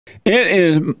It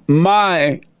is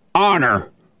my honor,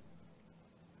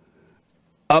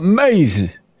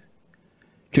 amazing,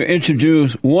 to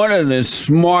introduce one of the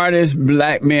smartest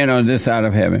black men on this side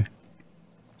of heaven.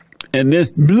 And this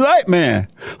black man,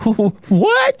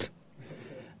 what?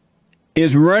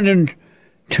 Is running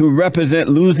to represent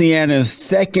Louisiana's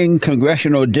 2nd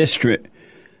Congressional District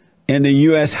in the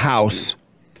U.S. House.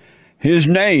 His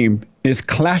name is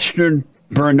Claston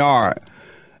Bernard.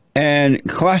 And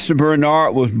Claston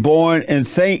Bernard was born in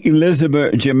St.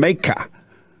 Elizabeth, Jamaica.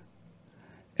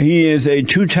 He is a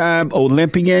 2-time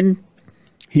Olympian.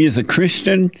 He is a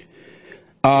Christian,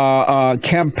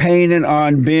 campaigning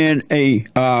on being a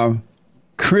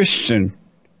Christian.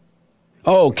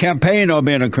 Oh, campaign on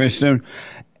being a Christian.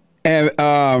 And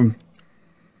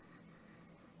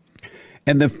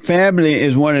the family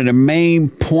is one of the main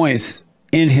points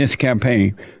in his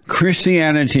campaign.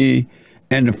 Christianity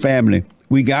and the family.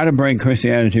 We got to bring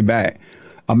Christianity back.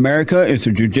 America is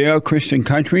a Judeo-Christian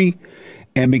country,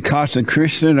 and because the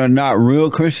Christians are not real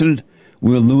Christians,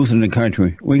 we're losing the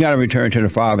country. We got to return to the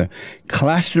Father.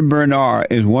 Claston Bernard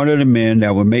is one of the men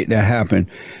that will make that happen.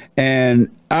 And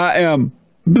I am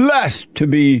blessed to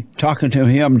be talking to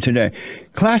him today.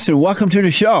 Claston, welcome to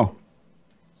the show.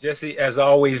 Jesse, as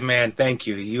always, man, thank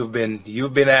you. You've been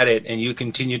at it, and you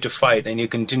continue to fight, and you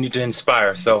continue to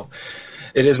inspire. So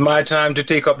it is my time to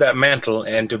take up that mantle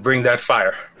and to bring that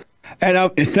fire.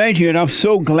 And thank you. And I'm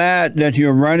so glad that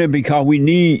you're running, because we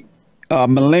need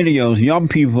millennials, young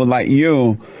people like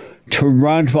you, to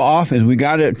run for office. We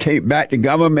got to take back the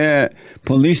government,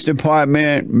 police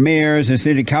department, mayors, and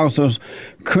city councils.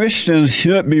 Christians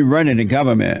should be running the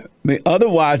government.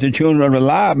 Otherwise, the children of the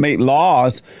lie make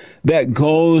laws that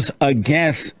goes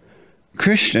against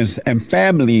Christians and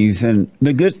families and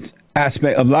the good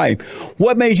aspect of life.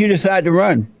 What made you decide to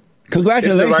run?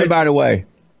 Congratulations, by the way.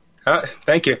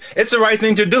 Thank you. It's the right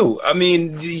thing to do. I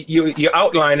mean, you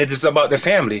outline it is about the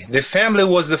family. The family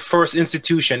was the first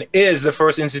institution, is the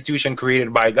first institution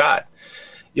created by God.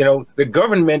 You know, the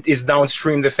government is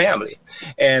downstream the family.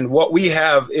 And what we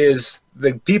have is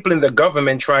the people in the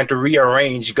government trying to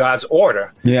rearrange God's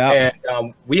order. Yeah.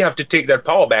 And we have to take that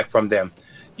power back from them.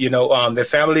 You know, the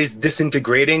family is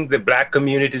disintegrating. The black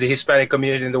community, the Hispanic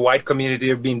community, and the white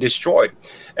community are being destroyed.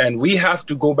 And we have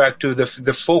to go back to the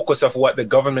focus of what the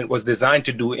government was designed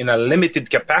to do in a limited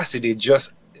capacity,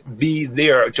 just be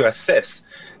there to assess,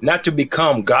 not to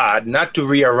become God, not to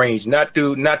rearrange, not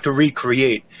to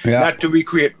recreate, not to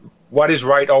recreate what is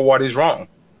right or what is wrong.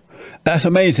 That's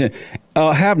amazing.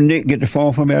 Have Nick get the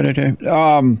phone from me out there.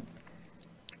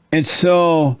 And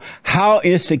so how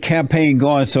is the campaign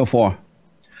going so far?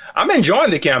 I'm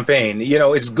enjoying the campaign. You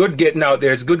know, it's good getting out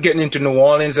there. It's good getting into New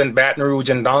Orleans and Baton Rouge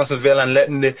and Donaldsonville and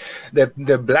letting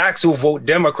the blacks who vote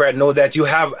Democrat know that you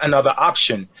have another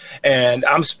option. And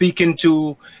I'm speaking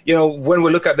to, you know, when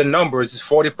we look at the numbers,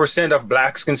 40% of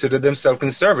blacks consider themselves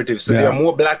conservatives. So there are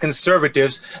more black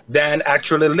conservatives than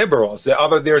actually liberals.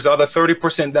 There's other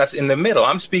 30% that's in the middle.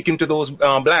 I'm speaking to those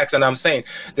blacks, and I'm saying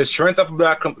the strength of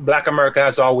black America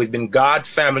has always been God,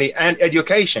 family, and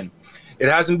education. It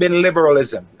hasn't been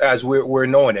liberalism as we're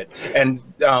knowing it. And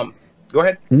go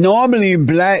ahead. Normally,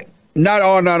 black, not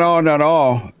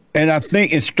all. And I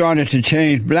think it's starting to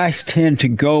change. Blacks tend to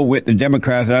go with the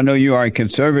Democrats. I know you are a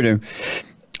conservative.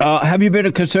 Have you been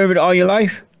a conservative all your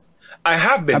life? I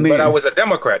have been, but I was a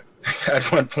Democrat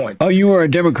at one point. Oh, you were a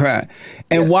Democrat.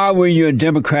 And yes. Why were you a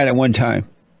Democrat at one time?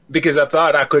 Because I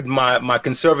thought my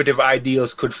conservative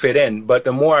ideals could fit in. But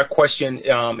the more I questioned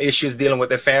issues dealing with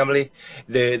the family,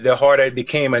 the harder it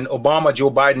became. And Joe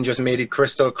Biden just made it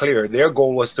crystal clear. Their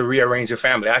goal was to rearrange the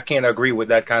family. I can't agree with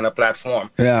that kind of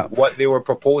platform. Yeah. What they were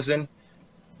proposing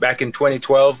back in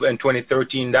 2012 and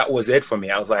 2013, that was it for me.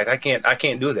 I was like, I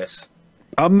can't do this.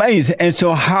 Amazing. And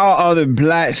so how are the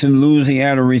blacks in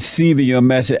Louisiana receiving your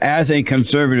message as a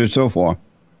conservative so far?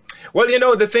 Well, you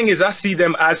know, the thing is, I see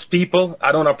them as people.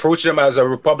 I don't approach them as a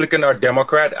Republican or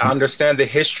Democrat. I understand the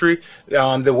history,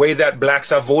 the way that blacks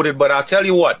have voted. But I'll tell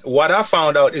you what I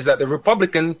found out is that the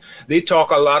Republican, they do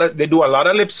a lot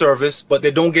of lip service, but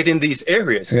they don't get in these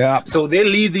areas. Yeah. So they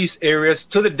leave these areas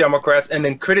to the Democrats and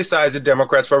then criticize the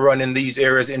Democrats for running these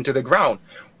areas into the ground.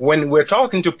 When we're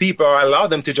talking to people, I allow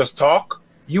them to just talk.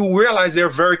 You realize they're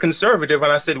very conservative.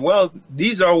 And I said, well,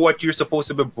 these are what you're supposed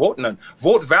to be voting on.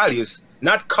 Vote values.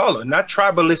 not color, not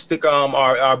tribalistic,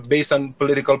 are based on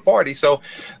political party. So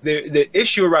the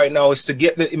issue right now is to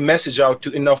get the message out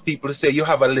to enough people to say you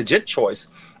have a legit choice.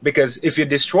 Because if you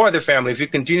destroy the family, if you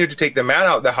continue to take the man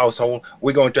out of the household,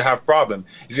 we're going to have problems.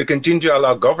 If you continue to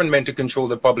allow government to control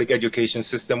the public education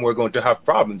system, we're going to have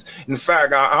problems. In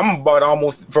fact, I'm about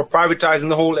almost for privatizing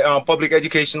the whole public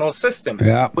educational system.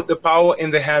 Yeah. Put the power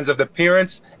in the hands of the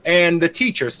parents and the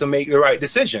teachers to make the right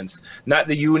decisions, not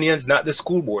the unions, not the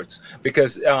school boards.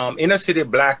 Because inner city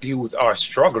black youth are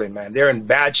struggling, man. They're in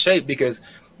bad shape because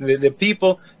the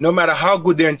people, no matter how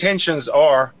good their intentions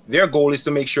are, their goal is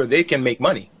to make sure they can make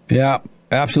money. Yeah,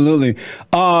 absolutely.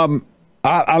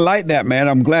 I like that, man.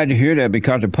 I'm glad to hear that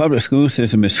because the public school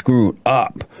system is screwed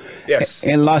up. Yes.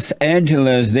 In Los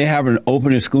Angeles, they haven't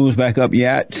opened the schools back up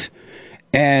yet,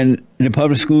 and the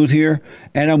public schools here.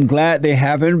 And I'm glad they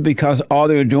haven't because all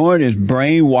they're doing is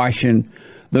brainwashing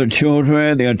the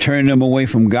children. They're turning them away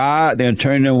from God. They're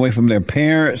turning them away from their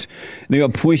parents. They are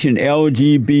pushing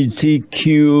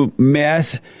LGBTQ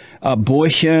mess,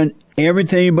 abortion,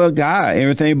 everything but God,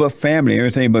 everything but family,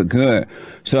 everything but good.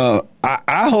 So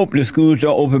I hope the schools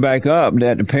don't open back up,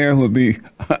 that the parents would be,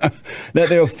 that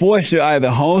they're forced to either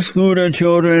homeschool their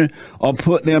children or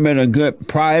put them in a good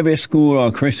private school or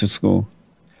a Christian school.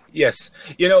 Yes.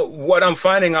 You know, what I'm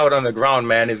finding out on the ground,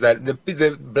 man, is that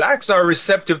the blacks are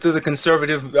receptive to the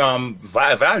conservative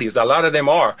values. A lot of them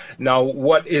are. Now,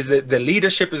 what is it? The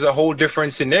leadership is a whole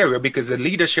different scenario because the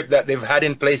leadership that they've had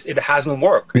in place, it hasn't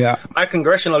worked. Yeah. My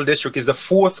congressional district is the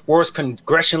 4th worst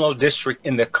congressional district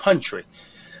in the country.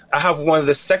 I have one of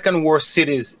the 2nd worst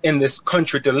cities in this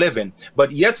country to live in,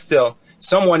 but yet still,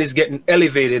 someone is getting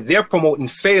elevated. They're promoting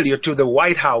failure to the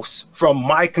White House from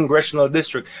my congressional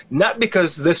district, not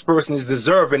because this person is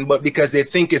deserving, but because they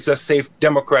think it's a safe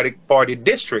Democratic Party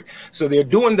district. So they're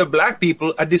doing the black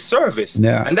people a disservice.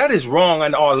 Yeah. And that is wrong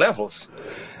on all levels.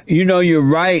 You know, you're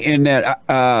right in that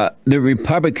the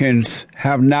Republicans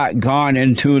have not gone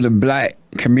into the black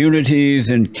communities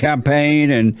and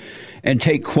campaign and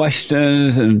take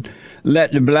questions and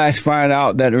let the blacks find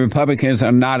out that the Republicans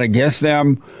are not against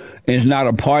them. It's not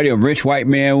a party of rich white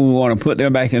men who want to put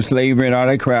them back in slavery and all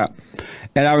that crap.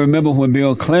 And I remember when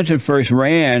Bill Clinton first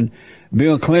ran,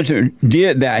 Bill Clinton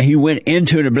did that. He went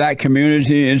into the black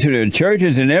community, into the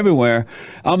churches and everywhere.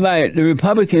 I'm like, the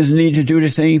Republicans need to do the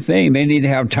same thing. They need to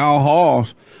have town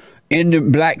halls in the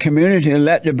black community and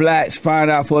let the blacks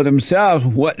find out for themselves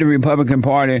what the Republican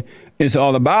Party is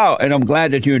all about. And I'm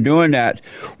glad that you're doing that.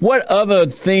 What other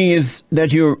things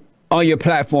that you're on your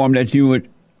platform that you would,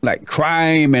 like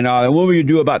crime and all that, what will you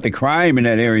do about the crime in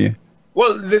that area?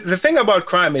 Well, the thing about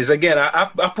crime is, again,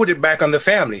 I put it back on the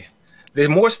family. The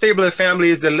more stable the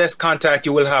family is, the less contact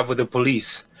you will have with the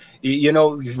police. You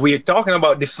know, we're talking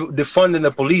about defunding the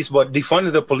police, but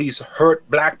defunding the police hurt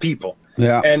black people.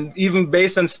 Yeah. And even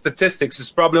based on statistics, it's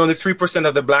probably only 3%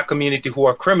 of the black community who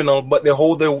are criminal, but they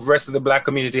hold the rest of the black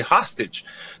community hostage.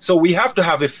 So we have to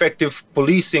have effective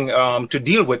policing to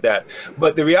deal with that.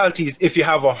 But the reality is, if you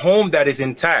have a home that is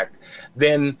intact,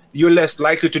 then you're less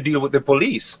likely to deal with the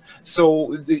police.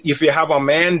 So if you have a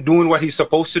man doing what he's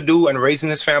supposed to do and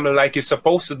raising his family like he's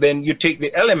supposed to, then you take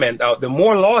the element out. The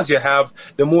more laws you have,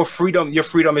 the more freedom, your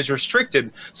freedom is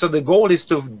restricted. So the goal is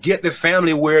to get the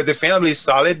family where the family is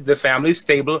solid, the family is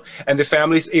stable, and the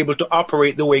family is able to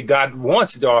operate the way God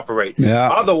wants it to operate.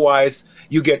 Yeah. Otherwise,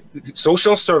 you get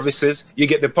social services, you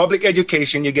get the public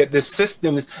education, you get the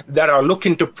systems that are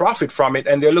looking to profit from it,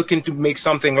 and they're looking to make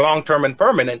something long-term and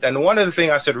permanent. And one of the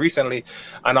things I said recently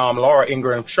on Laura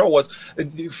Ingraham's show was,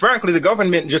 frankly, the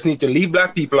government just need to leave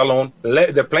black people alone.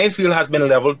 The playing field has been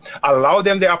leveled. Allow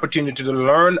them the opportunity to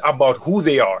learn about who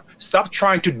they are. Stop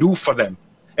trying to do for them.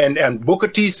 And Booker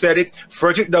T said it,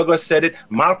 Frederick Douglass said it,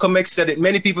 Malcolm X said it,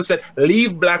 many people said,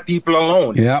 leave black people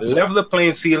alone. Yeah. Level the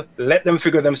playing field, let them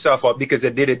figure themselves out, because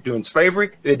they did it during slavery,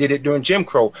 they did it during Jim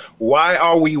Crow. Why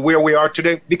are we where we are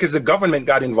today? Because the government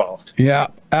got involved. Yeah,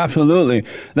 absolutely.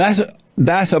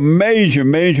 That's a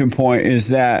major point, is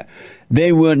that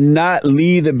they will not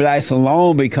leave the blacks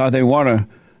alone because they want to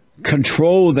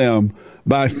control them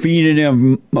by feeding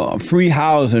them free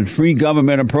housing, free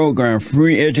governmental program,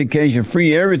 free education,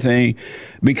 free everything,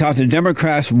 because the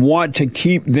Democrats want to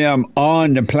keep them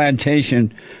on the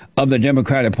plantation of the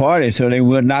Democratic Party, so they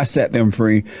will not set them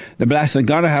free. The blacks are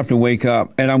going to have to wake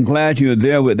up, and I'm glad you're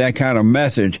there with that kind of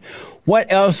message.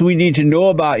 What else we need to know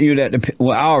about you that I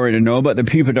already know, but the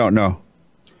people don't know?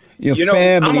 Your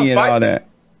family and all that.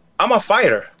 I'm a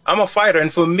fighter. I'm a fighter,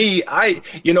 and for me,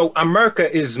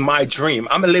 America is my dream.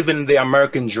 I'm living the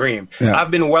American dream. Yeah. I've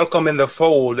been welcome in the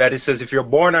fold that it says if you're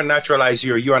born or naturalized,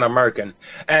 you're an American.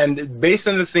 And based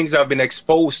on the things I've been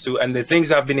exposed to and the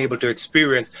things I've been able to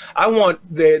experience, I want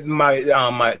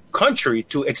my country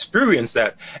to experience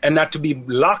that and not to be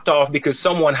locked off because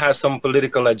someone has some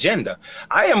political agenda.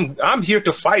 I'm here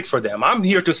to fight for them. I'm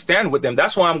here to stand with them.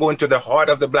 That's why I'm going to the heart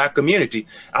of the Black community.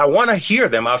 I want to hear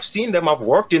them. I've seen them. I've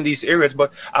worked in these areas,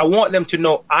 but I want them to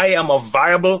know I am a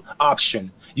viable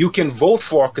option. You can vote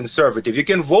for a conservative. You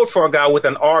can vote for a guy with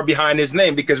an R behind his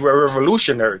name because we're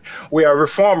revolutionary. We are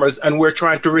reformers and we're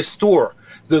trying to restore.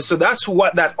 So that's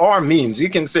what that R means. You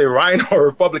can say Rhino or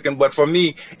Republican, but for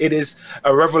me, it is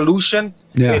a revolution.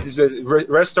 Yeah. It is a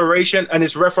restoration and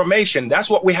it's reformation. That's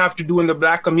what we have to do in the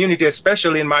Black community,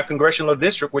 especially in my congressional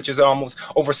district, which is almost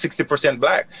over 60%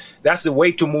 Black. That's the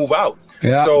way to move out.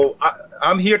 Yeah. So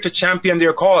I'm here to champion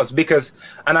their cause because,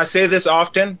 and I say this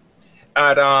often,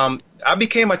 I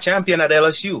became a champion at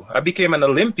LSU. I became an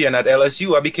Olympian at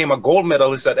LSU. I became a gold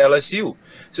medalist at LSU.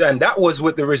 So, and that was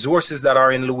with the resources that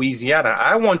are in Louisiana.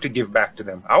 I want to give back to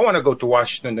them. I want to go to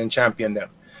Washington and champion them.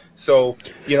 So,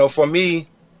 for me.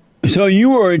 So you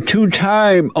were a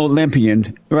two-time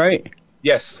Olympian, right?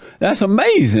 Yes. That's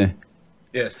amazing.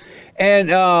 Yes.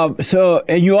 And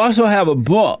and you also have a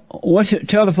book.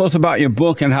 Tell the folks about your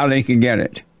book and how they can get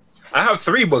it. I have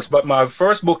 3 books, but my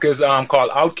first book is called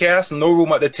Outcast, No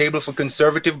Room at the Table for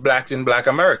Conservative Blacks in Black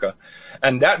America.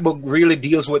 And that book really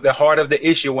deals with the heart of the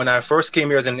issue. When I first came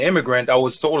here as an immigrant, I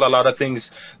was told a lot of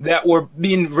things that were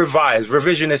being revised,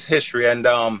 revisionist history. And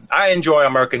I enjoy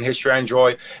American history. I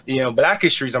enjoy, Black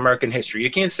history is American history.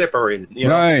 You can't separate it.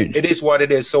 Right. It is what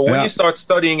it is. So when you start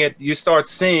studying it, you start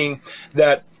seeing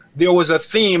that there was a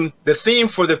theme. The theme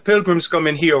for the Pilgrims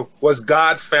coming here was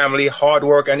God, family, hard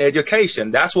work, and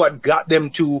education. That's what got them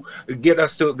to got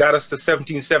us to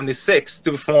 1776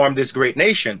 to form this great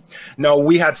nation. Now,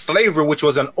 we had slavery, which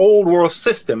was an old world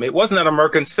system. It wasn't an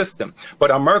American system,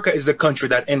 but America is the country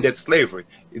that ended slavery.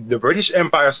 The British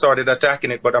Empire started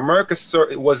attacking it, but America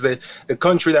was the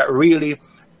country that really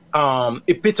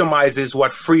epitomizes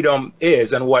what freedom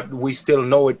is and what we still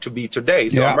know it to be today.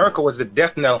 So America was the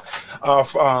death knell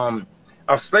of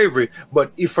slavery.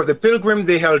 But for the Pilgrim,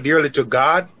 they held dearly to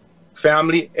God,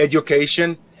 family,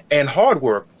 education, and hard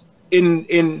work. In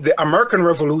the American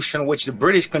Revolution, which the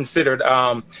British considered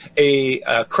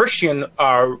a Christian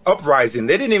uprising,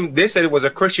 they said it was a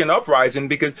Christian uprising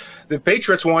because the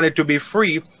patriots wanted to be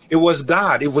free. It was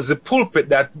God. It was the pulpit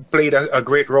that played a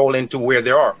great role into where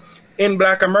they are. In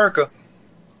Black America,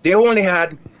 they only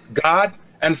had God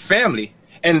and family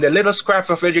and the little scraps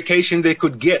of education they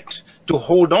could get to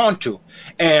hold on to.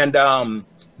 And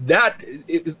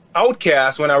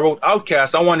Outcast, when I wrote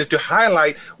Outcast, I wanted to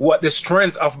highlight what the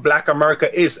strength of Black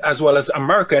America is, as well as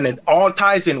America. And it all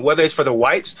ties in, whether it's for the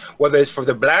whites, whether it's for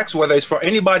the blacks, whether it's for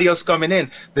anybody else coming in.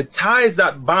 The ties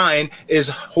that bind is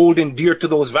holding dear to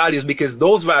those values, because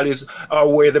those values are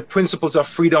where the principles of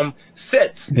freedom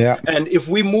sits. Yeah. And if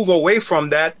we move away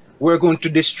from that, we're going to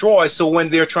destroy. So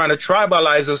when they're trying to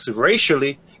tribalize us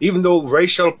racially, even though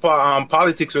racial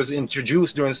politics was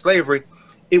introduced during slavery,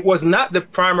 it was not the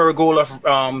primary goal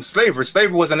of slavery.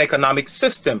 Slavery was an economic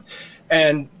system.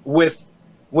 And with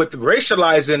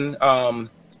racializing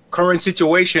current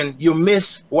situation, you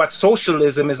miss what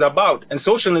socialism is about. And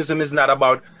socialism is not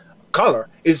about color.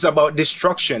 It's about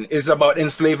destruction. It's about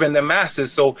enslaving the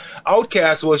masses. So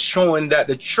Outcast was showing that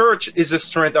the church is the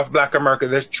strength of Black America.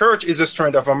 The church is the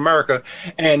strength of America.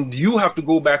 And you have to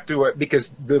go back to it,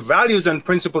 because the values and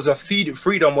principles of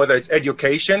freedom, whether it's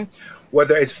education,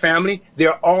 whether it's family,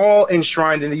 they're all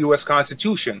enshrined in the U.S.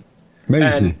 Constitution.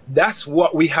 Amazing. And that's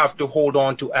what we have to hold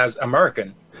on to as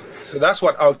American. So that's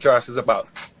what Outcast is about.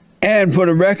 And for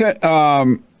the record,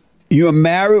 you're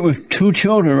married with 2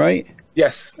 children, right?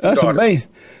 Yes. That's amazing.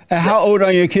 And how old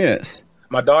are your kids?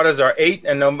 My daughters are 8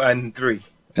 and 3.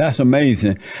 That's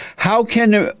amazing. How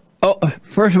can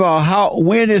first of all,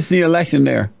 when is the election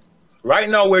there? Right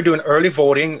now, we're doing early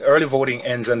voting. Early voting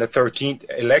ends on the 13th.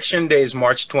 Election day is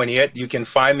March 20th. You can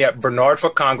find me at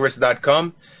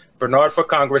bernardforcongress.com,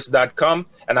 bernardforcongress.com.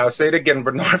 And I'll say it again,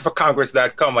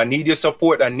 bernardforcongress.com. I need your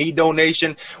support. I need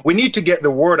donation. We need to get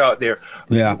the word out there.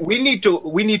 Yeah. We need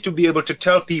to be able to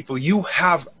tell people you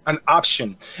have an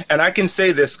option. And I can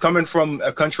say this coming from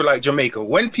a country like Jamaica.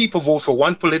 When people vote for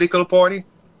one political party,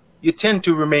 you tend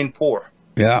to remain poor.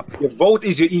 Yeah. Your vote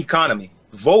is your economy.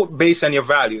 Vote based on your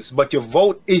values, but your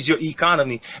vote is your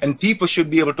economy, and people should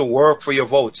be able to work for your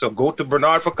vote. So go to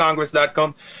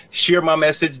bernardforcongress.com, share my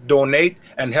message, donate,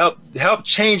 and help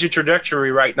change the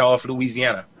trajectory right now of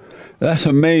Louisiana. That's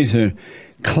amazing.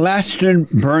 Claston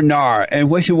Bernard. And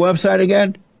what's your website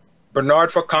again?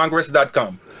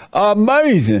 BernardForCongress.com.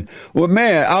 Amazing. Well,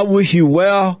 man, I wish you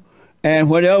well. And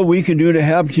whatever we can do to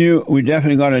help you, we're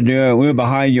definitely going to do it. We're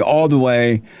behind you all the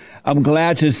way. I'm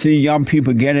glad to see young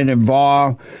people getting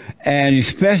involved, and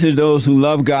especially those who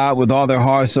love God with all their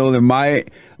heart, soul, and might,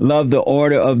 love the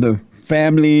order of the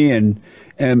family and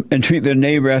treat their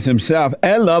neighbor as himself,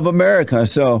 and love America.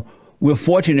 So we're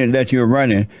fortunate that you're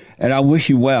running, and I wish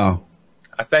you well.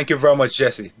 I thank you very much,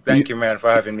 Jesse. Thank you, man, for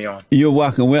having me on. You're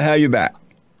welcome. We'll have you back.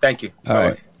 Thank you. All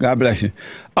right. God bless you.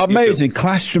 Amazing.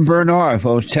 Claston Bernard,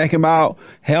 folks. Check him out.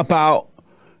 Help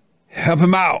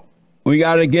him out. We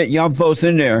got to get young folks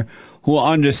in there who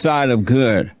are on the side of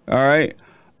good. All right?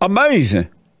 Amazing.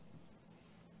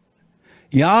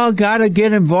 Y'all got to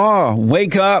get involved.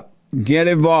 Wake up, get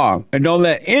involved. And don't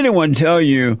let anyone tell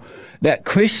you that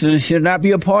Christians should not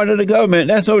be a part of the government.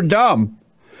 That's so dumb.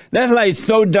 That's like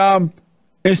so dumb.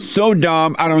 It's so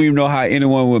dumb, I don't even know how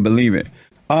anyone would believe it.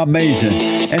 Amazing.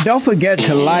 And don't forget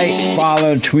to like,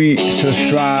 follow, tweet,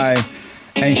 subscribe,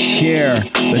 and share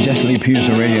the Jesse Lee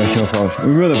Peterson radio show, folks.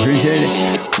 We really appreciate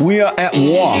it. We are at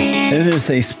war. It is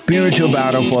a spiritual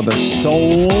battle for the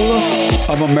soul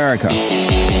of America.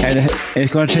 And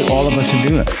it's going to take all of us to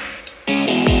do it.